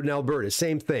well out in Alberta,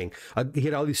 same thing. He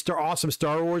had all these awesome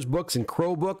Star Wars books and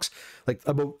Crow books. Like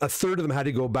about a third of them had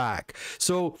to go back.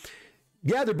 So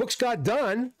yeah, their books got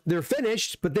done, they're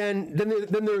finished, but then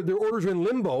their orders are in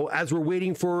limbo as we're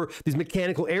waiting for these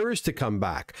mechanical errors to come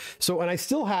back. So, and I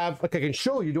still have, like I can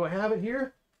show you, do I have it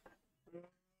here?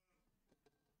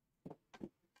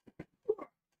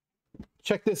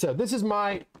 Check this out. This is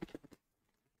my,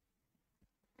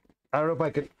 I don't know if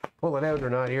I could pull it out or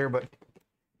not here, but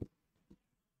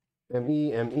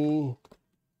ME.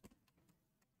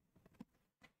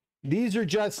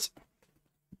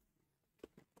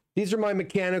 These are my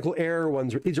mechanical error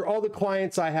ones. These are all the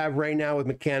clients I have right now with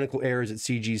mechanical errors at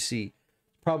CGC.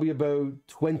 Probably about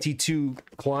 22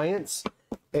 clients.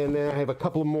 And then I have a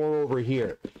couple more over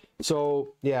here.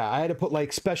 So yeah, I had to put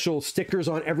like special stickers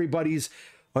on everyone's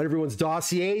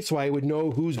dossier so I would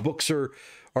know whose books are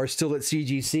still at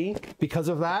CGC because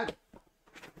of that.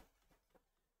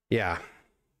 Yeah,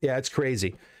 it's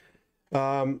crazy.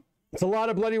 It's a lot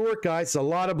of bloody work, guys. It's a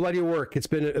lot of bloody work. It's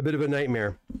been a bit of a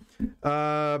nightmare.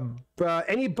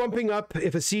 Any bumping up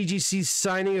if a CGC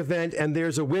signing event and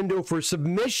there's a window for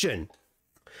submission?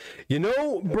 You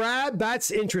know, Brad,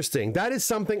 that's interesting. That is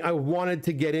something I wanted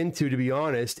to get into, to be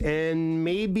honest. And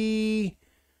maybe,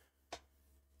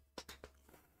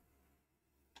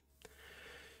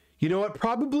 you know what,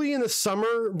 probably in the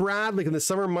summer, Brad, like in the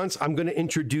summer months, I'm going to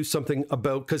introduce something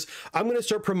about, because I'm going to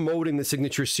start promoting the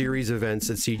Signature Series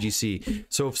events at CGC.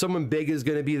 So if someone big is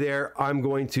going to be there, I'm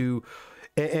going to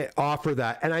offer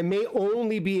that. And I may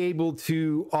only be able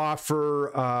to offer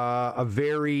a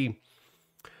very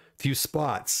few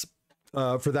spots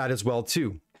for that as well,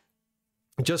 too.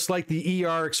 Just like the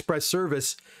ER Express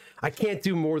service, I can't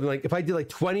do more than, like, if I did like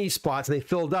 20 spots and they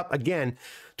filled up, again,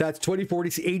 that's 20,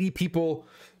 40, 80 people,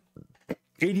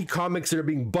 80 comics that are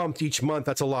being bumped each month.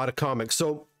 That's a lot of comics.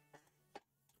 So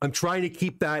I'm trying to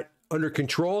keep that under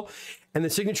control. And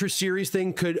the Signature Series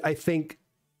thing I think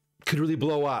could really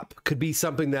blow up. Could be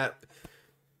something that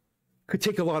could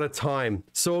take a lot of time.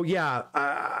 So yeah,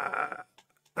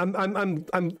 I'm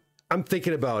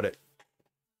thinking about it.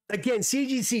 Again,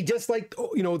 CGC, just like,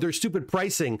 you know, their stupid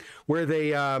pricing where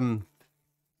they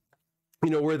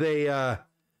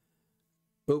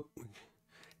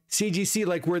CGC,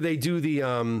 like where they do the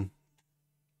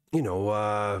what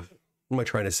am I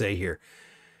trying to say here?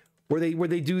 Where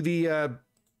they do the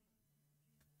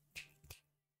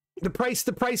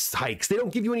price hikes. They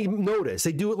don't give you any notice.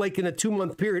 They do it like in a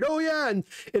 2-month period. Oh yeah, and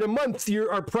in a month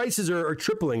our prices are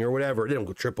tripling or whatever. They don't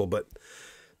go triple, but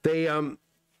they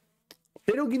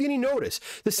don't give you any notice.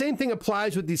 The same thing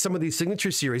applies with some of these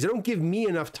Signature Series. They don't give me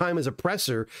enough time as a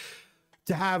presser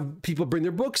to have people bring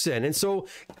their books in. And so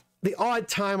the odd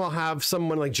time I'll have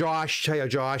someone like Josh,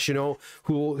 who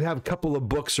will have a couple of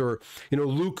books, or,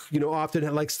 Luke,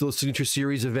 often likes those Signature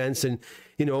Series events, and,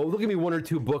 they'll give me 1 or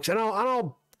 2 books, and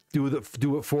I'll do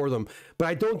it for them. But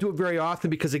I don't do it very often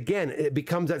because, again, it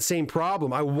becomes that same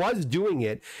problem. I was doing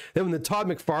it. Then when the Todd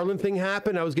McFarlane thing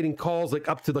happened, I was getting calls like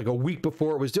up to like a week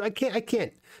before it was due. I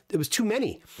can't. It was too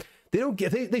many.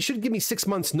 They should give me 6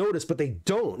 months notice, but they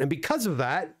don't. And because of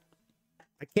that,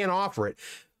 I can't offer it.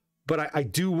 but I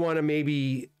do want to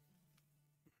maybe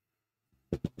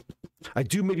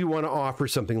want to offer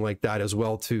something like that as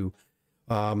well too.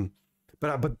 But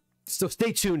so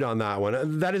stay tuned on that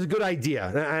one. That is a good idea,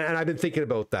 and I've been thinking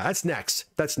about that. That's next.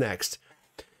 That's next.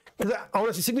 Because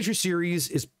honestly, Signature Series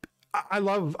is, I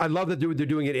love that they're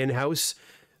doing it in-house,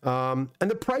 and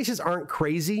the prices aren't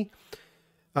crazy.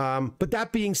 But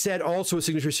that being said, also a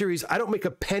Signature Series, I don't make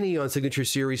a penny on Signature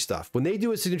Series stuff. When they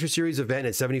do a Signature Series event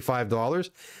at $75,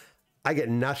 I get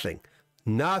nothing.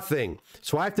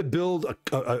 So I have to build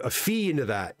a fee into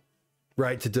that,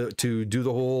 right? To do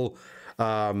the whole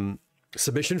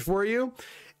submission for you.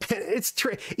 And it's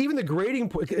even the grading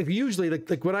point. Usually,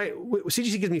 like when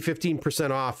CGC gives me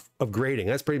 15% off of grading.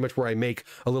 That's pretty much where I make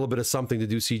a little bit of something to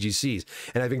do CGCs,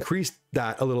 and I've increased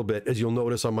that a little bit, as you'll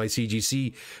notice on my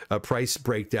CGC price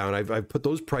breakdown. I've put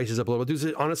those prices up a little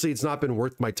bit. Honestly, it's not been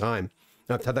worth my time.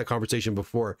 I've had that conversation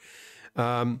before.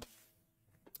 But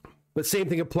same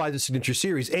thing applies to Signature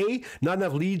Series. A, not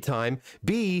enough lead time.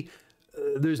 B,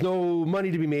 there's no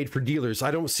money to be made for dealers.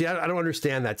 I don't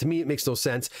understand that. To me, it makes no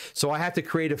sense. So I have to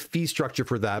create a fee structure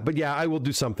for that. But yeah, I will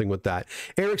do something with that.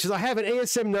 Eric says, I have an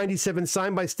ASM 97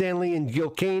 signed by Stanley and Gil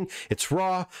Kane. It's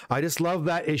raw. I just love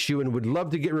that issue and would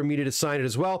love to get Ramita to sign it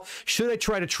as well. Should I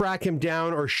try to track him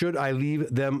down, or should I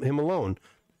leave him alone?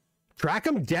 Track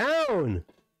him down.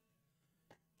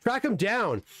 Track them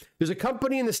down. There's a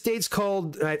company in the States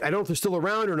called, I don't know if they're still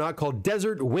around or not, called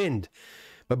Desert Wind.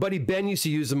 My buddy Ben used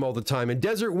to use them all the time. And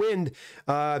Desert Wind,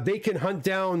 they can hunt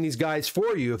down these guys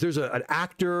for you. If there's an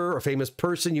actor or a famous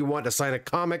person you want to sign a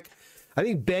comic, I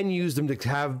think Ben used them to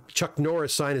have Chuck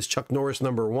Norris sign as Chuck Norris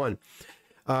 #1.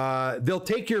 They'll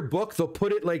take your book, they'll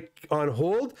put it like on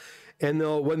hold, and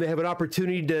when they have an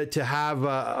opportunity to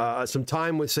have some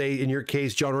time with, say, in your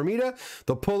case, John Romita,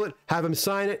 they'll pull it, have him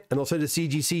sign it, and they'll send it to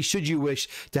CGC should you wish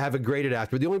to have it graded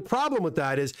after. The only problem with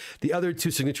that is the other two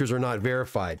signatures are not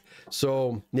verified.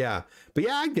 So, yeah. But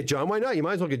yeah, I'd get John. Why not? You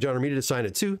might as well get John Romita to sign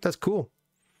it too. That's cool.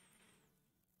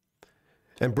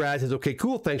 And Brad says, okay,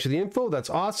 cool. Thanks for the info. That's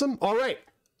awesome. All right.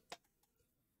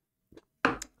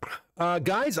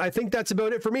 Guys, I think that's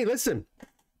about it for me. Listen.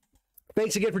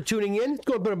 Thanks again for tuning in. It's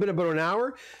been about an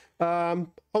hour.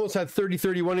 Almost had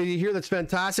 31 of you here. That's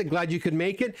fantastic. Glad you could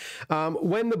make it.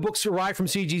 When the books arrive from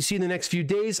CGC in the next few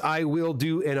days, I will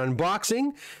do an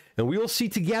unboxing, and we will see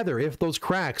together if those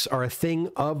cracks are a thing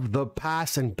of the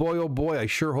past. And boy, oh boy, I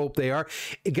sure hope they are.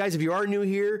 Guys, if you are new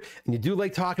here and you do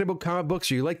like talking about comic books,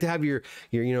 or you like to have you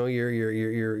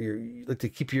like to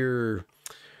keep your,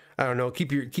 I don't know,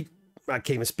 I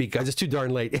can't even speak, guys. It's too darn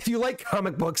late. If you like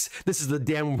comic books, this is the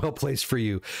damn well place for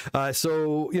you.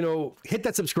 So, hit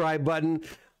that subscribe button,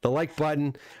 the like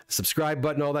button, subscribe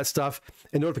button, all that stuff,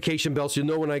 and notification bell so you'll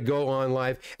know when I go on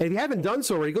live. And if you haven't done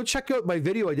so already, go check out my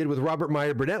video I did with Robert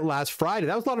Meyer Burnett last Friday.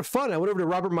 That was a lot of fun. I went over to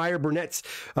Robert Meyer Burnett's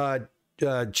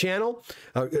channel.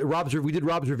 We did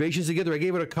Rob's Reservations together. I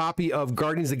gave it a copy of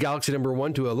Guardians of the Galaxy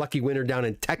 #1 to a lucky winner down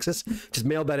in Texas. Just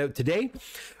mailed that out today.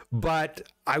 But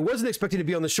I wasn't expecting to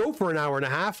be on the show for an hour and a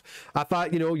half. I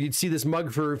thought, you'd see this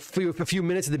mug for a few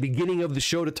minutes at the beginning of the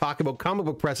show to talk about comic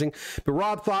book pressing. But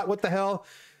Rob thought, what the hell?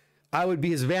 I would be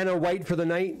his Vanna White for the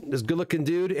night, this good-looking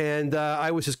dude, and I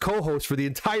was his co-host for the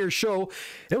entire show.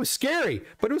 It was scary,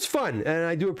 but it was fun, and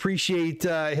I do appreciate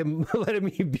him letting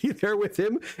me be there with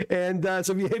him. And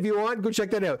so if you want, go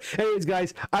check that out. Anyways,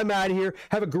 guys, I'm out of here.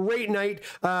 Have a great night.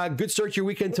 Good start to your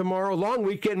weekend tomorrow. Long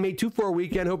weekend, May 2-4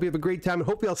 weekend. Hope you have a great time, and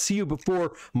hopefully I'll see you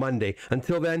before Monday.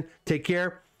 Until then, take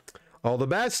care. All the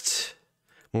best.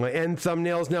 My end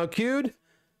thumbnail is now cued.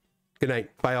 Good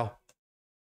night. Bye, all.